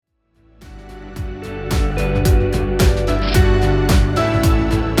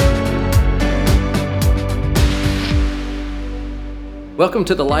Welcome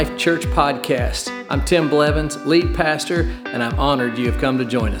to the Life Church Podcast. I'm Tim Blevins, lead pastor, and I'm honored you have come to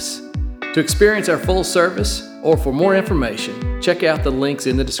join us. To experience our full service or for more information, check out the links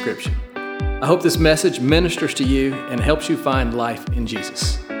in the description. I hope this message ministers to you and helps you find life in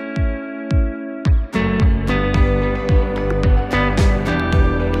Jesus.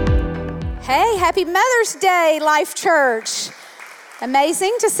 Hey, happy Mother's Day, Life Church.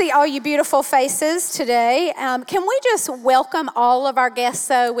 Amazing to see all you beautiful faces today. Can we just welcome all of our guests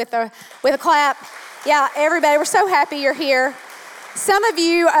though with a clap? Yeah, everybody, we're so happy you're here. Some of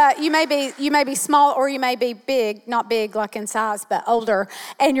you, you may be small or you may be big, not big like in size, but older.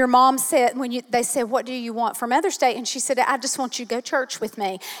 And your mom said, they said, what do you want for Mother's Day? And she said, I just want you to go to church with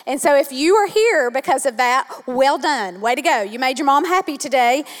me. And so if you are here because of that, well done. Way to go. You made your mom happy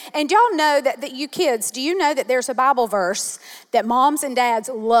today. And y'all know that you kids, do you know that there's a Bible verse that moms and dads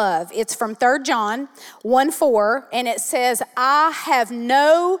love? It's from 3 John 1:4, and it says, I have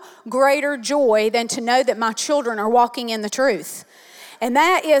no greater joy than to know that my children are walking in the truth. And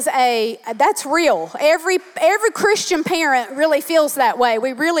that's real. Every Christian parent really feels that way.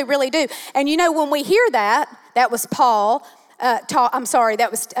 We really, really do. And you know, when we hear that was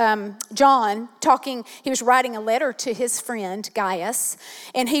John talking. He was writing a letter to his friend Gaius,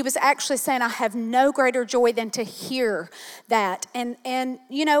 and he was actually saying, I have no greater joy than to hear that. And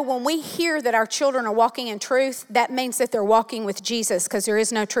you know, when we hear that our children are walking in truth, that means that they're walking with Jesus, because there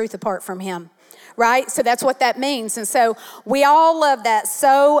is no truth apart from him. Right? So that's what that means. And so we all love that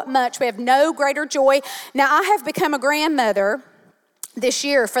so much. We have no greater joy. Now, I have become a grandmother this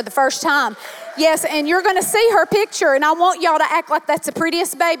year for the first time. Yes, and you're going to see her picture, and I want y'all to act like that's the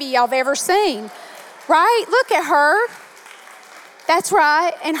prettiest baby y'all have ever seen. Right? Look at her. That's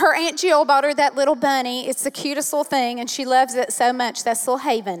right. And her Aunt Jill bought her that little bunny. It's the cutest little thing, and she loves it so much. That's little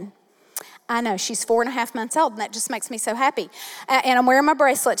Haven. I know, she's 4.5 months old, and that just makes me so happy. And I'm wearing my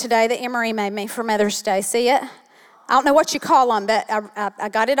bracelet today that Emery made me for Mother's Day. See it? I don't know what you call them, but I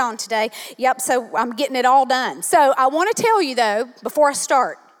got it on today. Yep, so I'm getting it all done. So I want to tell you, though, before I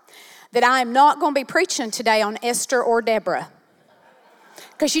start, that I am not going to be preaching today on Esther or Deborah.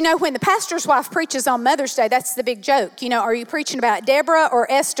 Because, you know, when the pastor's wife preaches on Mother's Day, that's the big joke. You know, are you preaching about Deborah or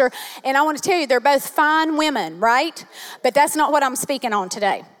Esther? And I want to tell you, they're both fine women, right? But that's not what I'm speaking on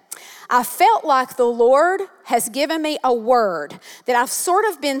today. I felt like the Lord has given me a word that I've sort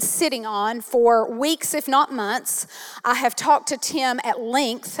of been sitting on for weeks, if not months. I have talked to Tim at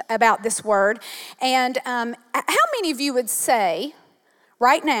length about this word. And how many of you would say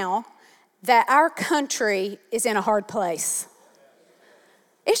right now that our country is in a hard place?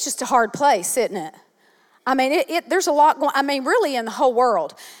 It's just a hard place, isn't it? I mean, there's a lot going, really in the whole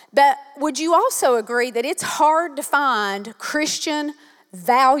world. But would you also agree that it's hard to find Christian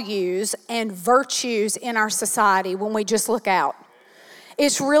values and virtues in our society when we just look out?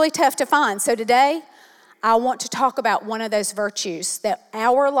 It's really tough to find. So today, I want to talk about one of those virtues that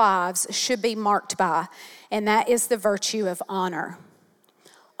our lives should be marked by, and that is the virtue of honor.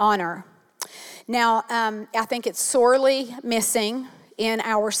 Honor. Now, I think it's sorely missing in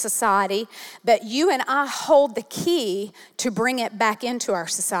our society, but you and I hold the key to bring it back into our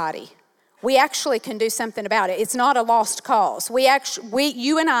society. We actually can do something about it. It's not a lost cause.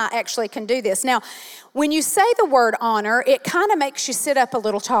 You and I actually can do this. Now, when you say the word honor, it kind of makes you sit up a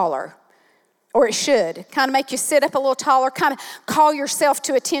little taller, or it should kind of make you sit up a little taller, kind of call yourself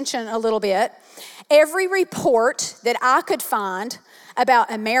to attention a little bit. Every report that I could find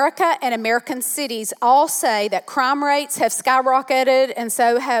about America and American cities all say that crime rates have skyrocketed, and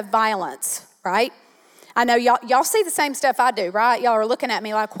so have violence, right? I know y'all see the same stuff I do, right? Y'all are looking at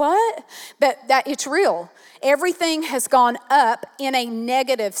me like, what? But it's real. Everything has gone up in a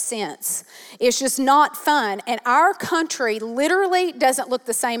negative sense. It's just not fun. And our country literally doesn't look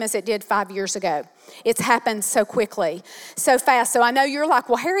the same as it did 5 years ago. It's happened so quickly, so fast. So I know you're like,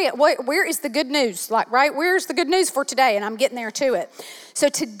 well, Harriet, where is the good news? Like, right? Where's the good news for today? And I'm getting there to it. So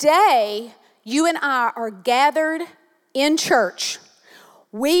today, you and I are gathered in church.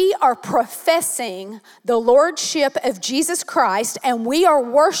 We are professing the lordship of Jesus Christ, and we are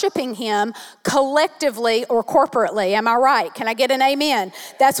worshiping him collectively or corporately. Am I right? Can I get an amen?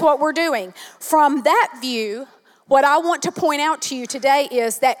 That's what we're doing. From that view, what I want to point out to you today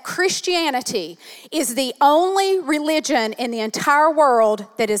is that Christianity is the only religion in the entire world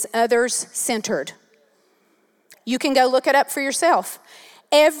that is others-centered. You can go look it up for yourself.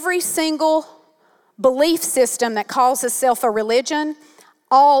 Every single belief system that calls itself a religion,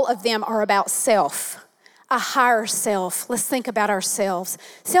 all of them are about self, a higher self. Let's think about ourselves.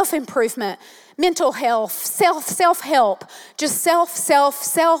 Self-improvement, mental health, self-help, just self.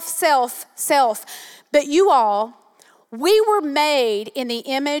 But you all, We were made in the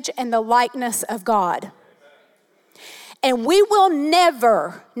image and the likeness of God. And we will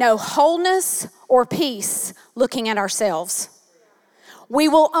never know wholeness or peace looking at ourselves. We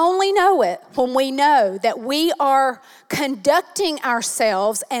will only know it when we know that we are conducting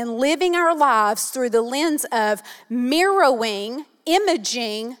ourselves and living our lives through the lens of mirroring,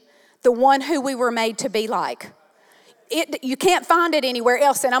 imaging the one who we were made to be like. You can't find it anywhere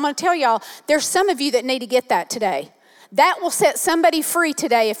else. And I'm going to tell y'all, there's some of you that need to get that today. That will set somebody free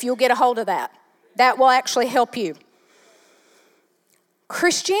today if you'll get a hold of that. That will actually help you.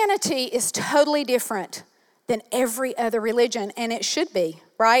 Christianity is totally different than every other religion, and it should be,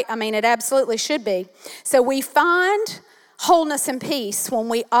 right? I mean, it absolutely should be. So we find wholeness and peace when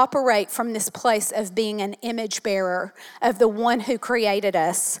we operate from this place of being an image bearer of the one who created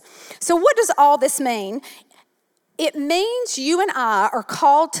us. So what does all this mean? It means you and I are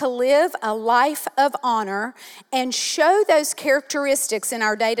called to live a life of honor and show those characteristics in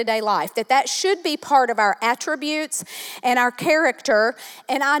our day-to-day life, that should be part of our attributes and our character.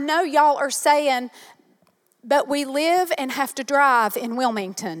 And I know y'all are saying, but we live and have to drive in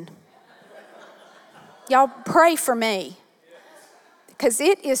Wilmington. Y'all pray for me, because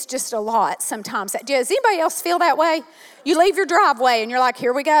it is just a lot sometimes. Does anybody else feel that way? You leave your driveway and you're like,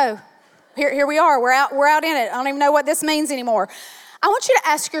 here we go. Here we are. We're out in it. I don't even know what this means anymore. I want you to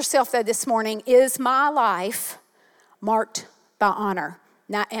ask yourself, though, this morning, is my life marked by honor?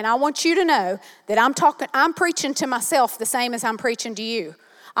 Now, and I want you to know that I'm preaching to myself the same as I'm preaching to you.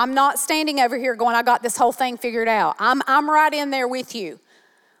 I'm not standing over here going, I got this whole thing figured out. I'm right in there with you.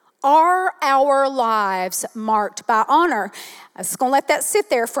 Are our lives marked by honor? I'm just going to let that sit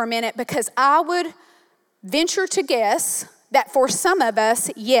there for a minute, because I would venture to guess that for some of us,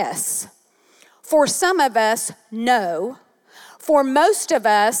 yes. For some of us, no. For most of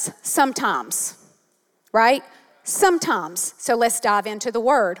us, sometimes, right? Sometimes. So let's dive into the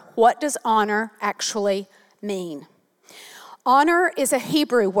word. What does honor actually mean? Honor is a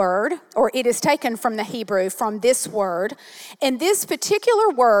Hebrew word, or it is taken from the Hebrew, from this word. And this particular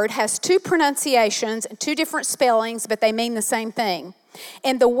word has two pronunciations and two different spellings, but they mean the same thing.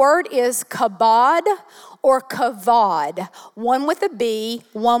 And the word is kabod or kavod, one with a B,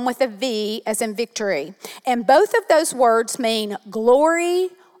 one with a V as in victory. And both of those words mean glory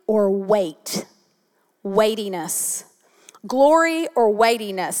or weight, weightiness. Glory or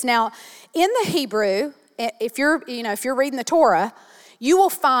weightiness. Now, in the Hebrew, if you're reading the Torah, you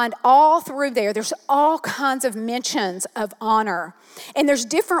will find all through there's all kinds of mentions of honor. And there's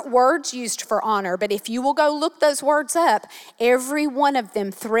different words used for honor, but if you will go look those words up, every one of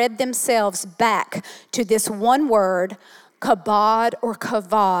them thread themselves back to this one word, kabod or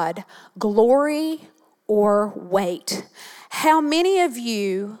kavod, glory or weight. How many of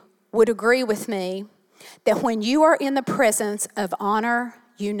you would agree with me that when you are in the presence of honor,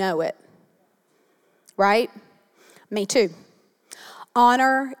 you know it? Right? Me too.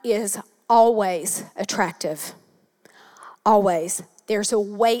 Honor is always attractive. Always. There's a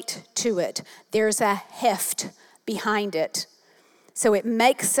weight to it. There's a heft behind it. So it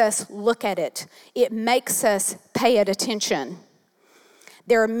makes us look at it. It makes us pay it attention.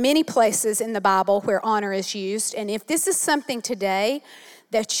 There are many places in the Bible where honor is used. And if this is something today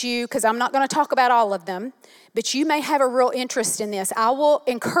that because I'm not going to talk about all of them, but you may have a real interest in this, I will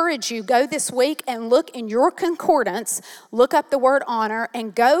encourage you, go this week and look in your concordance, look up the word honor,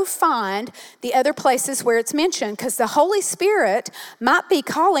 and go find the other places where it's mentioned, because the Holy Spirit might be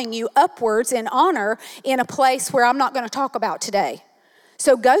calling you upwards in honor in a place where I'm not going to talk about today.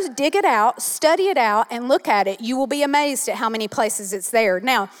 So go dig it out, study it out, and look at it. You will be amazed at how many places it's there.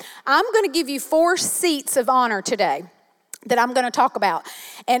 Now, I'm going to give you 4 seats of honor today that I'm going to talk about.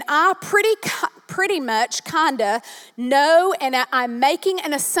 And I pretty much kind of know, and I'm making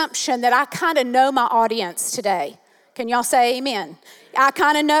an assumption that I kind of know my audience today. Can y'all say amen? I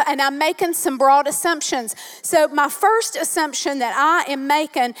kind of know, and I'm making some broad assumptions. So my first assumption that I am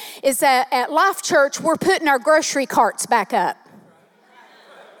making is that at Life Church, we're putting our grocery carts back up.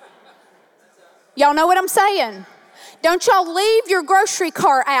 Y'all know what I'm saying? Don't y'all leave your grocery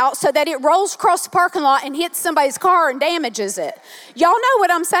cart out so that it rolls across the parking lot and hits somebody's car and damages it. Y'all know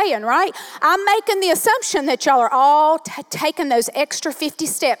what I'm saying, right? I'm making the assumption that y'all are all taking those extra 50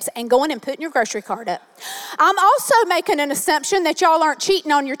 steps and going and putting your grocery cart up. I'm also making an assumption that y'all aren't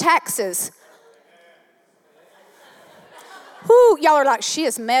cheating on your taxes. Whoo, y'all are like, she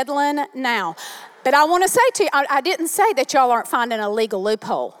is meddling now. But I want to say to you, I didn't say that y'all aren't finding a legal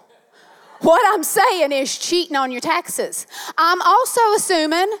loophole. What I'm saying is cheating on your taxes. I'm also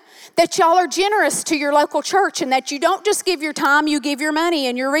assuming that y'all are generous to your local church and that you don't just give your time, you give your money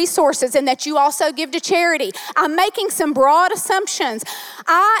and your resources, and that you also give to charity. I'm making some broad assumptions.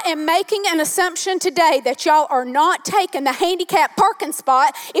 I am making an assumption today that y'all are not taking the handicap parking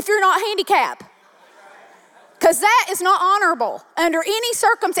spot if you're not handicapped. Because that is not honorable under any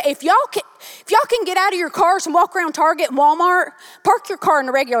circumstance. If y'all can get out of your cars and walk around Target and Walmart, park your car in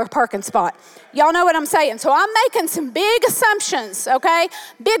a regular parking spot. Y'all know what I'm saying. So I'm making some big assumptions, okay?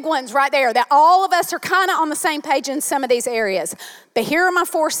 Big ones right there that all of us are kind of on the same page in some of these areas. But here are my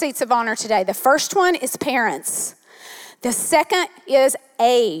 4 seats of honor today. The first one is parents. The second is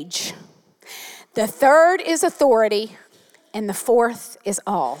age. The third is authority. And the fourth is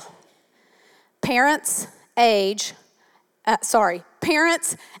all. Parents, age, authority,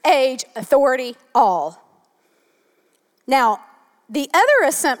 all. Now, the other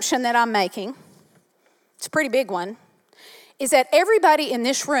assumption that I'm making, it's a pretty big one, is that everybody in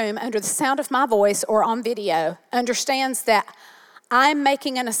this room under the sound of my voice or on video understands that I'm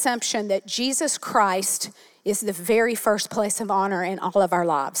making an assumption that Jesus Christ is the very first place of honor in all of our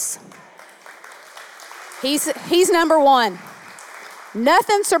lives. He's number one.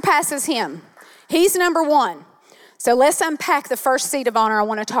 Nothing surpasses him. He's number one. So let's unpack the first seat of honor I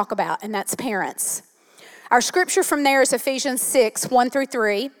want to talk about, and that's parents. Our scripture from there is Ephesians 6,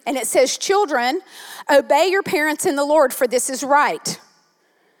 1-3, and it says, "Children, obey your parents in the Lord, for this is right.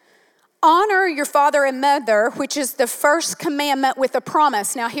 Honor your father and mother, which is the first commandment with a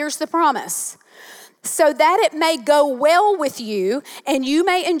promise." Now here's the promise. "So that it may go well with you, and you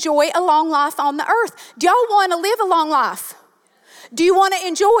may enjoy a long life on the earth." Do y'all want to live a long life? Do you want to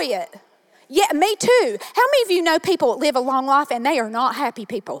enjoy it? Yeah, me too. How many of you know people that live a long life and they are not happy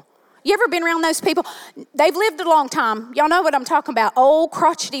people? You ever been around those people? They've lived a long time. Y'all know what I'm talking about. Old,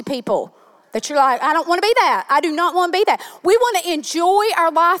 crotchety people that you're like, I don't want to be that. I do not want to be that. We want to enjoy our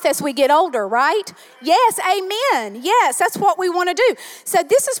life as we get older, right? Yes, amen. Yes, that's what we want to do. So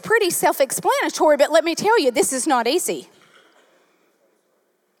this is pretty self-explanatory, but let me tell you, this is not easy.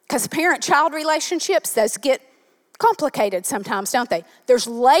 Because parent-child relationships, those get complicated sometimes, don't they? There's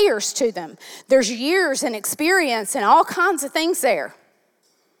layers to them. There's years and experience and all kinds of things there.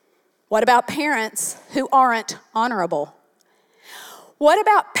 What about parents who aren't honorable? What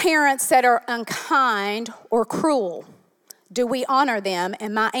about parents that are unkind or cruel? Do we honor them?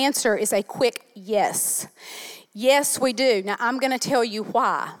 And my answer is a quick yes. Yes, we do. Now, I'm going to tell you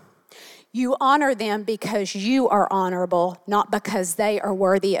why. You honor them because you are honorable, not because they are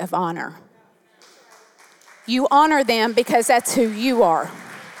worthy of honor. You honor them because that's who you are.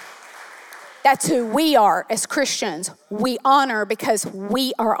 That's who we are as Christians. We honor because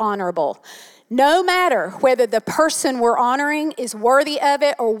we are honorable. No matter whether the person we're honoring is worthy of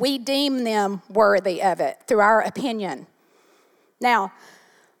it or we deem them worthy of it through our opinion. Now,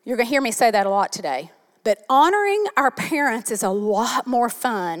 you're going to hear me say that a lot today, but honoring our parents is a lot more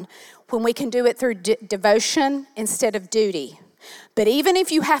fun when we can do it through devotion instead of duty. But even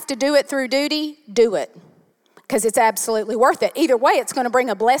if you have to do it through duty, do it. Because it's absolutely worth it. Either way, it's going to bring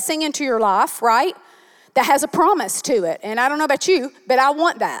a blessing into your life, right? That has a promise to it. And I don't know about you, but I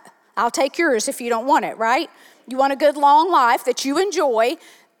want that. I'll take yours if you don't want it, right? You want a good long life that you enjoy,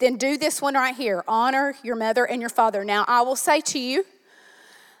 then do this one right here. Honor your mother and your father. Now, I will say to you,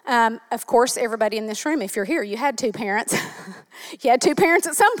 of course, everybody in this room, if you're here, you had 2 parents. You had 2 parents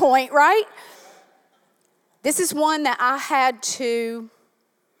at some point, right? This is one that I had to...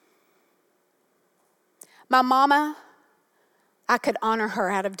 My mama, I could honor her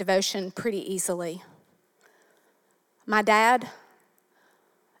out of devotion pretty easily. My dad,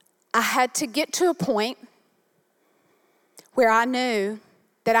 I had to get to a point where I knew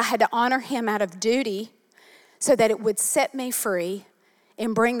that I had to honor him out of duty so that it would set me free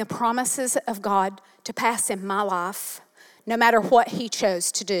and bring the promises of God to pass in my life, no matter what he chose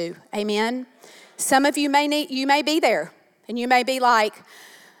to do. Amen? Some of you may be there, and you may be like,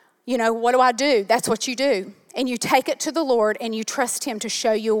 you know, what do I do? That's what you do. And you take it to the Lord and you trust him to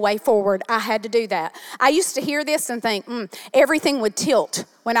show you a way forward. I had to do that. I used to hear this and think, everything would tilt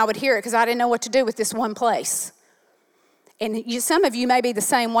when I would hear it because I didn't know what to do with this one place. And some of you may be the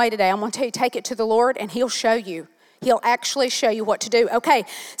same way today. I'm going to tell you, take it to the Lord and he'll show you. He'll actually show you what to do. Okay,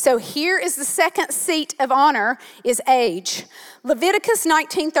 so here is the second seat of honor is age. Leviticus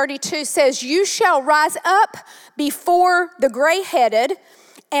 19:32 says, "You shall rise up before the gray-headed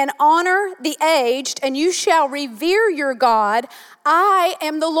and honor the aged, and you shall revere your God. I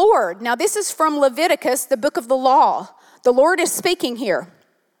am the Lord." Now, this is from Leviticus, the book of the law. The Lord is speaking here.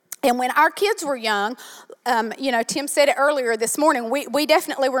 And when our kids were young, Tim said it earlier this morning, we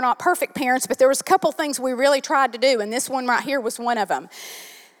definitely were not perfect parents, but there was a couple things we really tried to do, and this one right here was one of them.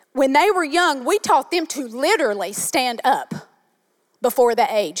 When they were young, we taught them to literally stand up before they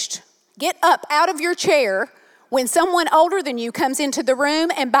aged. Get up out of your chair when someone older than you comes into the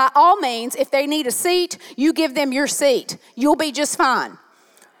room, and by all means, if they need a seat, you give them your seat. You'll be just fine,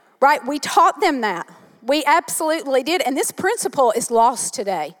 right? We taught them that. We absolutely did, and this principle is lost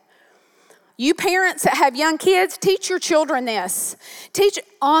today. You parents that have young kids, teach your children this. Teach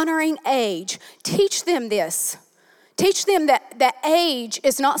honoring age. Teach them this. Teach them that age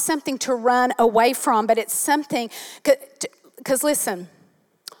is not something to run away from, but it's something, because listen,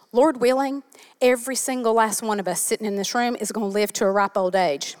 Lord willing, every single last one of us sitting in this room is going to live to a ripe old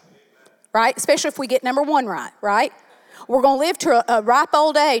age, right? Especially if we get number one right? We're going to live to a ripe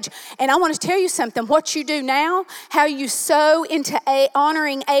old age. And I want to tell you something. What you do now, how you sow into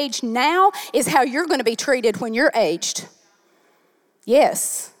honoring age now is how you're going to be treated when you're aged.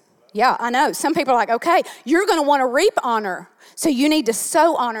 Yes. Yeah, I know. Some people are like, okay, you're going to want to reap honor. So you need to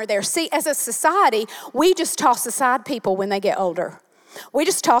sow honor there. See, as a society, we just toss aside people when they get older. We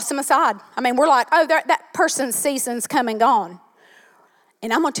just toss them aside. I mean, we're like, oh, that person's season's come and gone.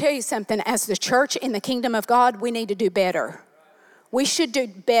 And I'm going to tell you something. As the church in the kingdom of God, we need to do better. We should do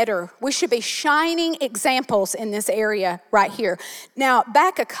better. We should be shining examples in this area right here. Now,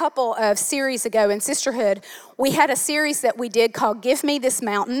 back a couple of series ago in Sisterhood, we had a series that we did called Give Me This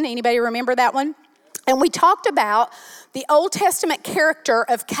Mountain. Anybody remember that one? And we talked about the Old Testament character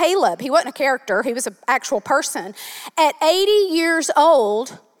of Caleb. He wasn't a character. He was an actual person. At 80 years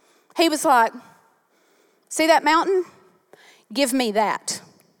old, he was like, see that mountain? Give me that.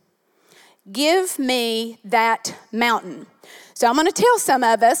 Give me that mountain. So I'm going to tell some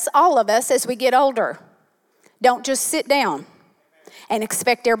of us, all of us, as we get older, don't just sit down and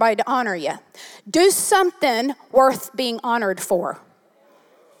expect everybody to honor you. Do something worth being honored for.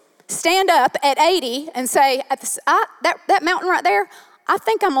 Stand up at 80 and say, that mountain right there, I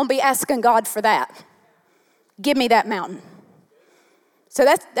think I'm going to be asking God for that. Give me that mountain. So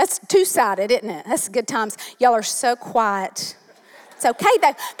that's two-sided, isn't it? That's good times. Y'all are so quiet. It's okay,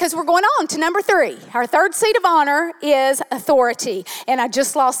 though, because we're going on to number 3. Our third seat of honor is authority. And I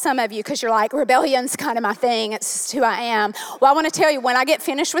just lost some of you because you're like, rebellion's kind of my thing. It's just who I am. Well, I want to tell you, when I get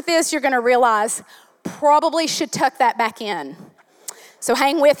finished with this, you're going to realize probably should tuck that back in. So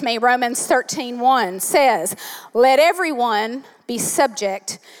hang with me. Romans 13:1 says, let everyone be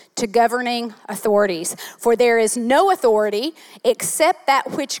subject to governing authorities. For there is no authority except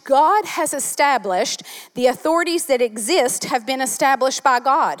that which God has established. The authorities that exist have been established by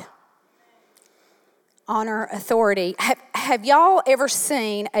God. Honor authority. Have y'all ever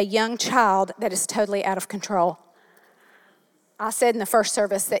seen a young child that is totally out of control? I said in the first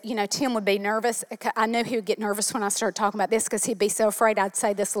service that, Tim would be nervous. I knew he would get nervous when I started talking about this because he'd be so afraid I'd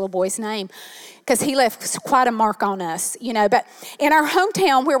say this little boy's name because he left quite a mark on us, But in our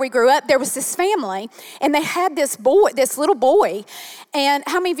hometown where we grew up, there was this family, and they had this little boy. And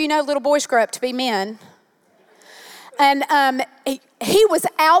how many of you know little boys grow up to be men? And he was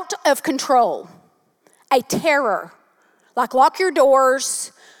out of control, a terror. Like, lock your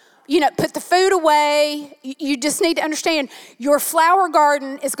doors. Put the food away. You just need to understand your flower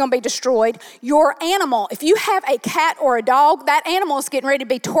garden is going to be destroyed. Your animal, if you have a cat or a dog, that animal is getting ready to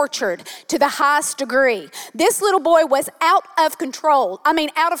be tortured to the highest degree. This little boy was out of control.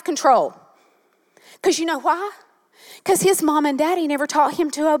 Out of control. Because you know why? Because his mom and daddy never taught him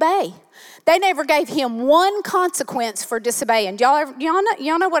to obey. They never gave him one consequence for disobeying. Y'all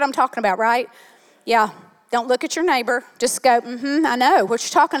know what I'm talking about, right? Yeah. Don't look at your neighbor. Just go, I know what you're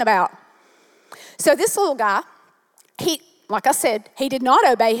talking about. So this little guy, like I said, he did not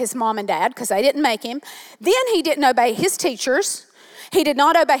obey his mom and dad because they didn't make him. Then he didn't obey his teachers. He did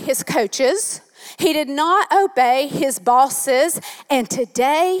not obey his coaches. He did not obey his bosses. And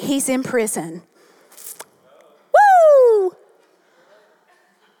today he's in prison. Woo!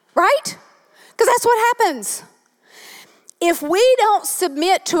 Right? Because that's what happens. If we don't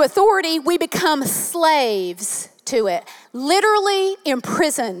submit to authority, we become slaves to it, literally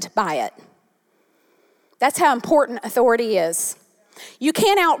imprisoned by it. That's how important authority is. You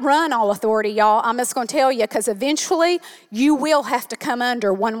can't outrun all authority, y'all. I'm just going to tell you, because eventually you will have to come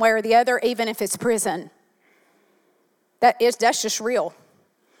under one way or the other, even if it's prison. That's just real.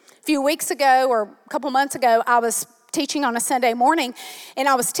 A few weeks ago or a couple months ago, I was teaching on a Sunday morning, and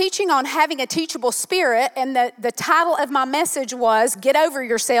I was teaching on having a teachable spirit, and the title of my message was Get Over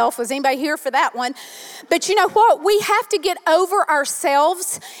Yourself. Was anybody here for that one? But you know what? We have to get over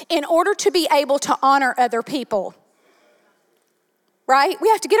ourselves in order to be able to honor other people. right? We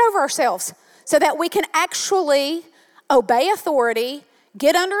have to get over ourselves so that we can actually obey authority,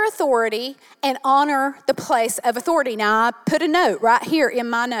 get under authority, and honor the place of authority. Now, I put a note right here in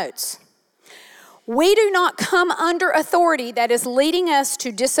my notes. We do not come under authority that is leading us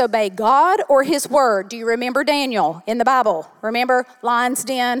to disobey God or his word. Do you remember Daniel in the Bible? Remember lion's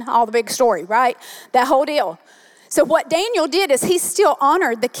den, all the big story, right? That whole deal. So what Daniel did is he still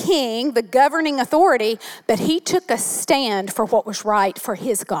honored the king, the governing authority, but he took a stand for what was right for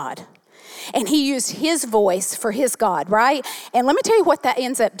his God. And he used his voice for his God, right? And let me tell you what that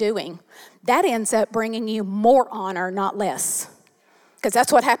ends up doing. That ends up bringing you more honor, not less. Because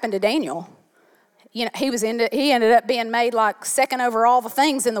that's what happened to Daniel. You know, he ended up being made like second over all the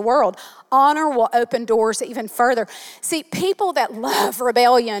things in the world. Honor will open doors even further. See, people that love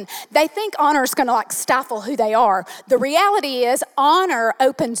rebellion, they think honor is going to like stifle who they are. The reality is honor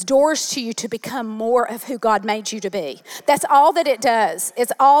opens doors to you to become more of who God made you to be. That's all that it does.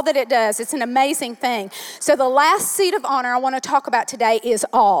 It's all that it does. It's an amazing thing. So the last seat of honor I want to talk about today is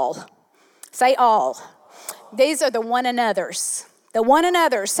all. Say all. These are the one another's. The one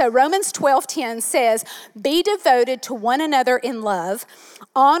another. So Romans 12:10 says, be devoted to one another in love.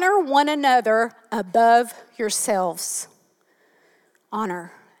 Honor one another above yourselves.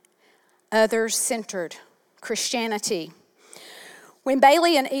 Honor. Others-centered Christianity. When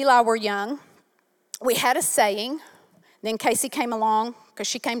Bailey and Eli were young, we had a saying. Then Casey came along because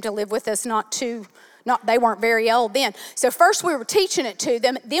she came to live with us they weren't very old then. So first we were teaching it to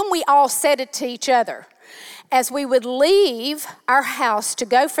them. Then we all said it to each other. As we would leave our house to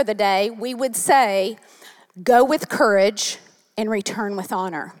go for the day, we would say, go with courage and return with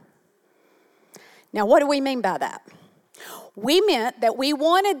honor. Now, what do we mean by that? We meant that we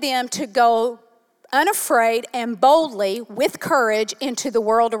wanted them to go unafraid and boldly with courage into the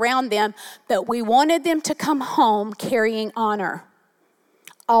world around them, but we wanted them to come home carrying honor.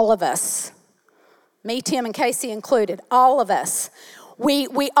 All of us. Me, Tim, and Casey included. All of us. We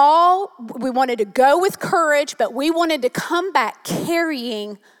wanted to go with courage, but we wanted to come back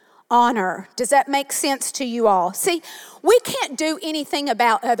carrying honor. Does that make sense to you all? See, we can't do anything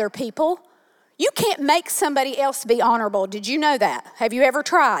about other people. You can't make somebody else be honorable. Did you know that? Have you ever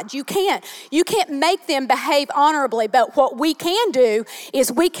tried? You can't. You can't make them behave honorably, but what we can do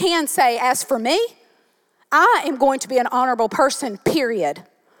is we can say, as for me, I am going to be an honorable person, period.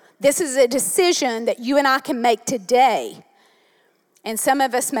 This is a decision that you and I can make today. And some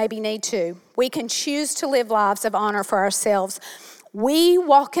of us maybe need to. We can choose to live lives of honor for ourselves. We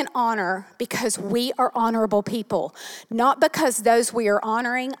walk in honor because we are honorable people, not because those we are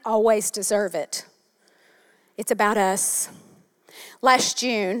honoring always deserve it. It's about us. Last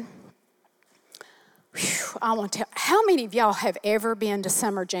June, I want to tell, how many of y'all have ever been to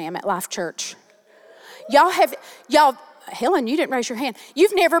Summer Jam at Life Church? Helen, you didn't raise your hand.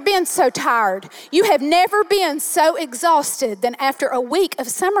 You've never been so tired. You have never been so exhausted than after a week of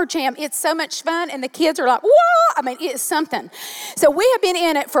Summer Jam. It's so much fun, and the kids are like, whoa! I mean, it's something. So we have been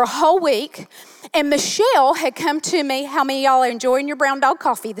in it for a whole week, and Michelle had come to me. How many of y'all are enjoying your brown dog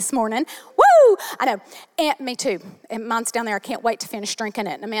coffee this morning? Woo! I know. And me too. And mine's down there. I can't wait to finish drinking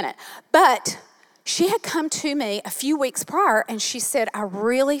it in a minute. But she had come to me a few weeks prior, and she said, I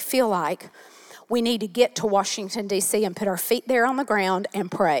really feel like we need to get to Washington, D.C. and put our feet there on the ground and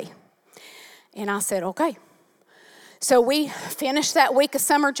pray. And I said, okay. So we finished that week of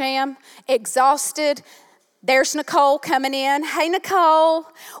Summer Jam, exhausted. There's Nicole coming in. Hey, Nicole.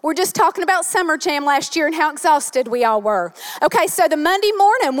 We're just talking about Summer Jam last year and how exhausted we all were. Okay, so the Monday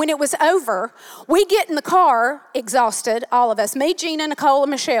morning when it was over, we get in the car, exhausted, all of us, me, Gina, Nicole, and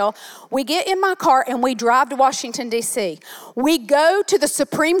Michelle. We get in my car and we drive to Washington, D.C. We go to the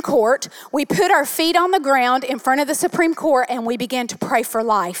Supreme Court. We put our feet on the ground in front of the Supreme Court and we began to pray for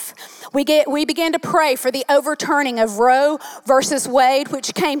life. We began to pray for the overturning of Roe versus Wade,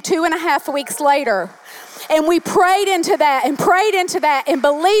 which came 2.5 weeks later. And we prayed into that and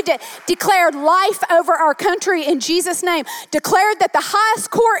believed it, declared life over our country in Jesus' name, declared that the highest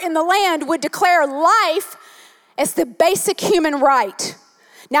court in the land would declare life as the basic human right.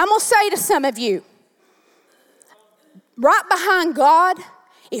 Now I'm going to say to some of you, right behind God,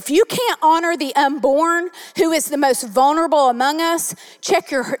 if you can't honor the unborn, who is the most vulnerable among us,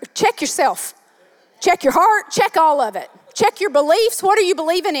 check yourself. Check your heart, check all of it. Check your beliefs. What are you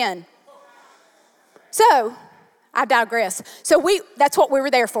believing in? So, I digress. So that's what we were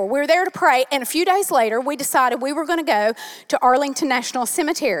there for. We were there to pray, and a few days later, we decided we were going to go to Arlington National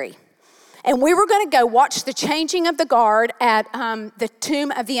Cemetery. And we were going to go watch the changing of the guard at the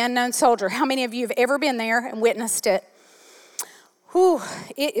Tomb of the Unknown Soldier. How many of you have ever been there and witnessed it? Whew,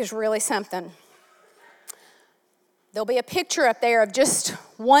 it is really something. there'll be a picture up there of just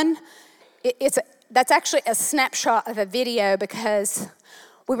one. That's actually a snapshot of a video because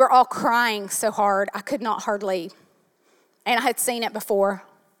we were all crying so hard I could not hardly, and I had seen it before.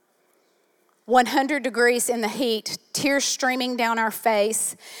 100 degrees in the heat, tears streaming down our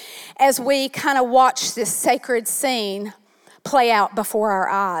face as we kind of watch this sacred scene play out before our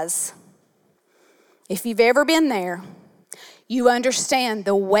eyes. If you've ever been there, you understand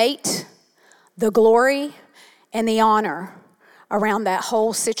the weight, the glory, and the honor around that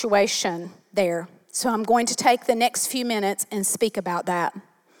whole situation there. So I'm going to take the next few minutes and speak about that.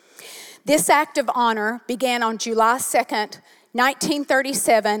 This act of honor began on July 2nd,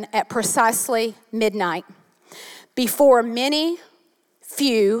 1937 at precisely midnight, before many,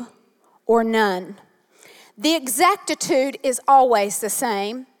 few, or none. The exactitude is always the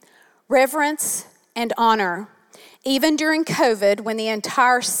same, reverence and honor. Even during COVID, when the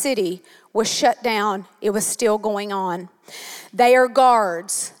entire city was shut down, it was still going on. They are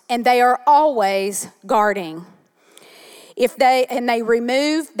guards, and they are always guarding. They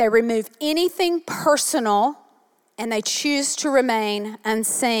remove anything personal, and they choose to remain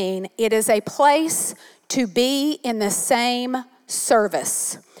unseen. It is a place to be in the same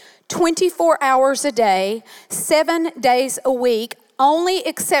service. 24 hours a day, 7 days a week. Only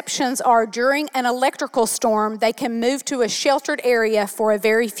exceptions are during an electrical storm, they can move to a sheltered area for a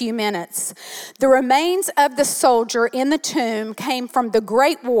very few minutes. The remains of the soldier in the tomb came from the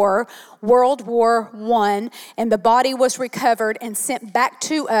Great War, World War I, and the body was recovered and sent back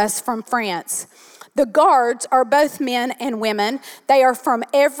to us from France. The guards are both men and women. They are from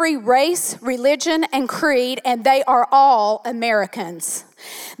every race, religion, and creed, and they are all Americans.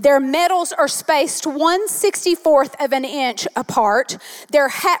 Their medals are spaced 1/64 of an inch apart. Their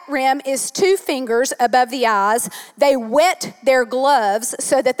hat rim is 2 fingers above the eyes. They wet their gloves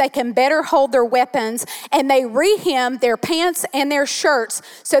so that they can better hold their weapons, and they re-hem their pants and their shirts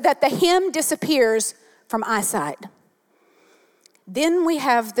so that the hem disappears from eyesight. Then we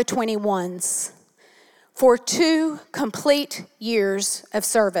have the 21s. For 2 complete years of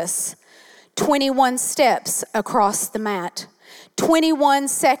service, 21 steps across the mat, 21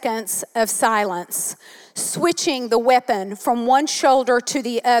 seconds of silence, switching the weapon from one shoulder to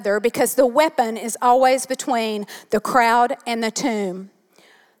the other because the weapon is always between the crowd and the tomb,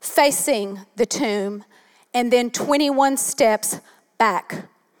 facing the tomb, and then 21 steps back.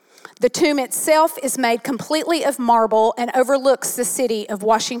 The tomb itself is made completely of marble and overlooks the city of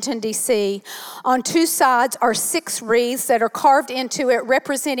Washington, D.C. On 2 sides are 6 wreaths that are carved into it,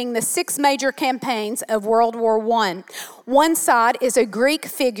 representing the 6 major campaigns of World War I. One side is a Greek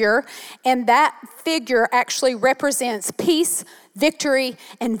figure, and that figure actually represents peace, victory,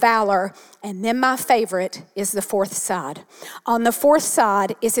 and valor. And then my favorite is the 4th side. On the 4th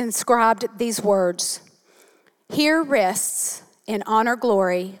side is inscribed these words: "Here rests in honor,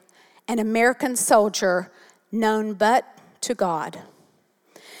 glory, an American soldier known but to God."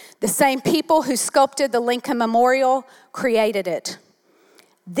 The same people who sculpted the Lincoln Memorial created it.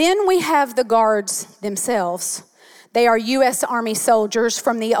 Then we have the guards themselves. They are U.S. Army soldiers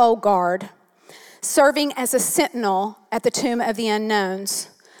from the old guard, serving as a sentinel at the Tomb of the Unknowns.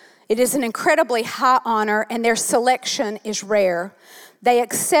 It is an incredibly high honor, and their selection is rare. They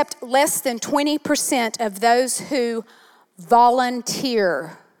accept less than 20% of those who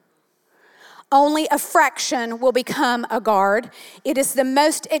volunteer. Only a fraction will become a guard. It is the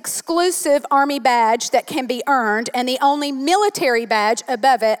most exclusive Army badge that can be earned, and the only military badge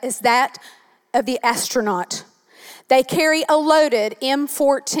above it is that of the astronaut. They carry a loaded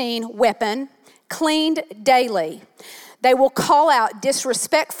M14 weapon, cleaned daily. They will call out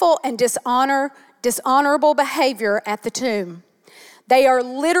disrespectful and dishonorable behavior at the tomb. They are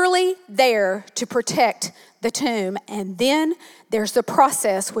literally there to protect the tomb. And then there's the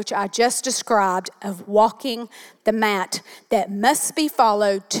process which I just described of walking the mat that must be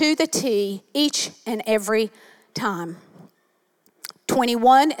followed to the T each and every time.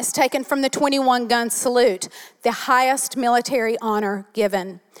 21 is taken from the 21-gun salute, the highest military honor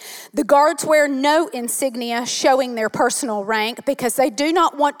given. The guards wear no insignia showing their personal rank because they do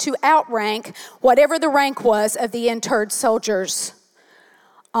not want to outrank whatever the rank was of the interred soldiers.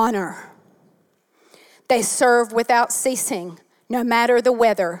 Honor. They serve without ceasing, no matter the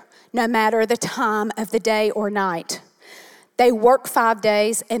weather, no matter the time of the day or night. They work 5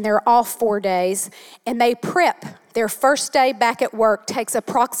 days and they're off 4 days, and they prep. Their first day back at work takes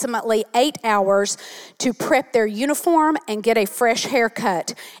approximately 8 hours to prep their uniform and get a fresh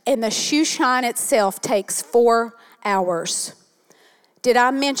haircut, and the shoe shine itself takes 4 hours. Did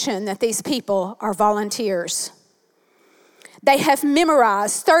I mention that these people are volunteers? They have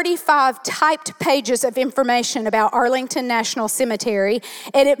memorized 35 typed pages of information about Arlington National Cemetery,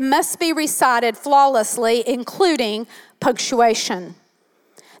 and it must be recited flawlessly, including punctuation.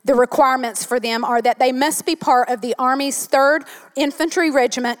 The requirements for them are that they must be part of the Army's 3rd Infantry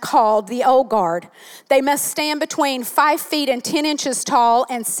Regiment called the Old Guard. They must stand between 5 feet and 10 inches tall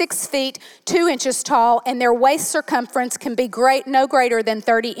and 6 feet 2 inches tall, and their waist circumference can be no greater than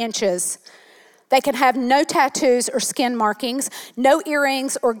 30 inches. They can have no tattoos or skin markings, no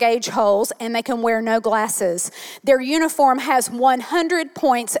earrings or gauge holes, and they can wear no glasses. Their uniform has 100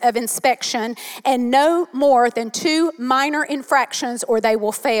 points of inspection and no more than 2 minor infractions or they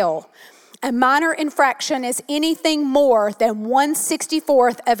will fail. A minor infraction is anything more than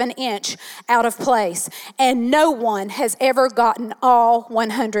 1/64th of an inch out of place, and no one has ever gotten all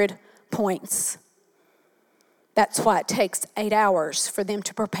 100 points. That's why it takes 8 hours for them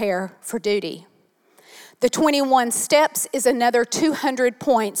to prepare for duty. The 21 steps is another 200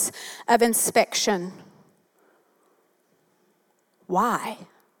 points of inspection. Why?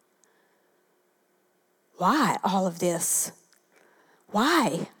 Why all of this?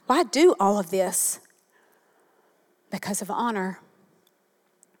 Why? Why do all of this? Because of honor.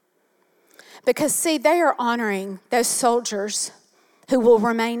 Because, see, they are honoring those soldiers who will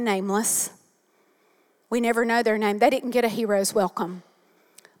remain nameless. We never know their name. They didn't get a hero's welcome.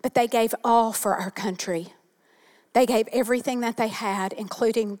 But they gave all for our country. They gave everything that they had,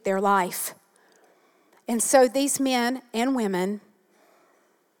 including their life. And so these men and women,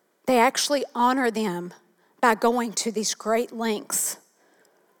 they actually honor them by going to these great lengths.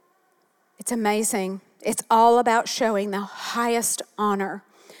 It's amazing. It's all about showing the highest honor.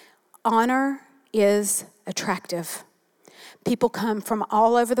 Honor is attractive. People come from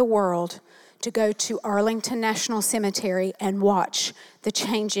all over the world to go to Arlington National Cemetery and watch the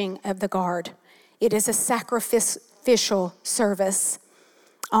changing of the guard. It is a sacrificial service.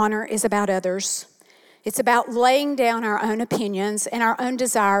 Honor is about others. It's about laying down our own opinions and our own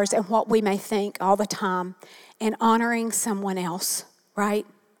desires and what we may think all the time and honoring someone else, right?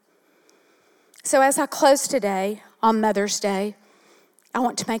 So as I close today on Mother's Day, I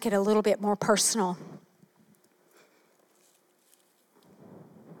want to make it a little bit more personal.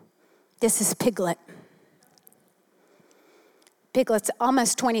 This is Piglet. Piglet's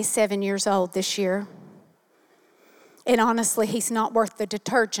almost 27 years old this year. And honestly, he's not worth the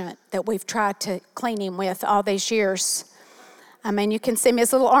detergent that we've tried to clean him with all these years. I mean, you can see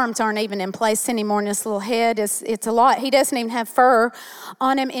his little arms aren't even in place anymore, and his little head it's a lot. He doesn't even have fur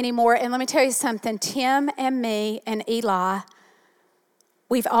on him anymore. And let me tell you something, Tim and me and Eli,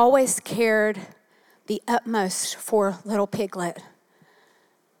 we've always cared the utmost for little Piglet,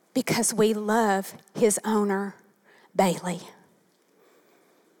 because we love his owner, Bailey.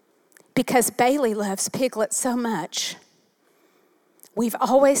 Because Bailey loves Piglet so much, we've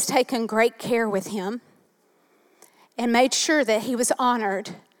always taken great care with him and made sure that he was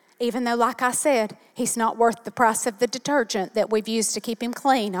honored, even though, like I said, he's not worth the price of the detergent that we've used to keep him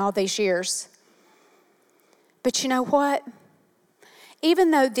clean all these years. But you know what?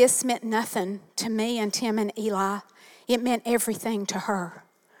 Even though this meant nothing to me and Tim and Eli, it meant everything to her.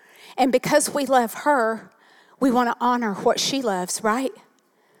 And because we love her, we want to honor what she loves, right?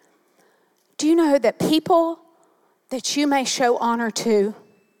 Do you know that people that you may show honor to,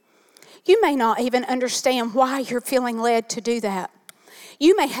 you may not even understand why you're feeling led to do that.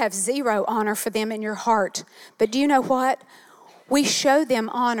 You may have zero honor for them in your heart, but do you know what? We show them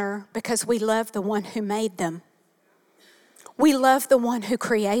honor because we love the one who made them. We love the one who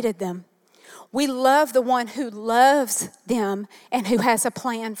created them. We love the one who loves them and who has a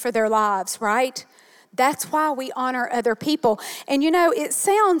plan for their lives, right? That's why we honor other people. And you know, it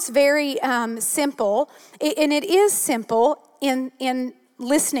sounds very simple, and it is simple in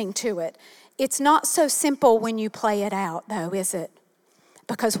listening to it. It's not so simple when you play it out, though, is it?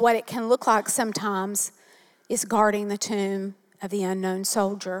 Because what it can look like sometimes is guarding the tomb of the unknown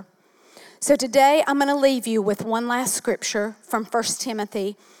soldier. So today I'm going to leave you with one last scripture from 1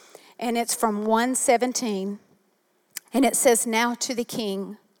 Timothy, and it's from 1:17, and it says, "Now to the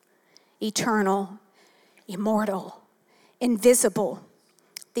King, eternal, immortal, invisible,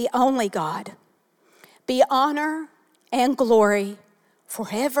 the only God, be honor and glory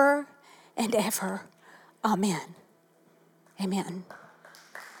forever and ever. Amen." Amen.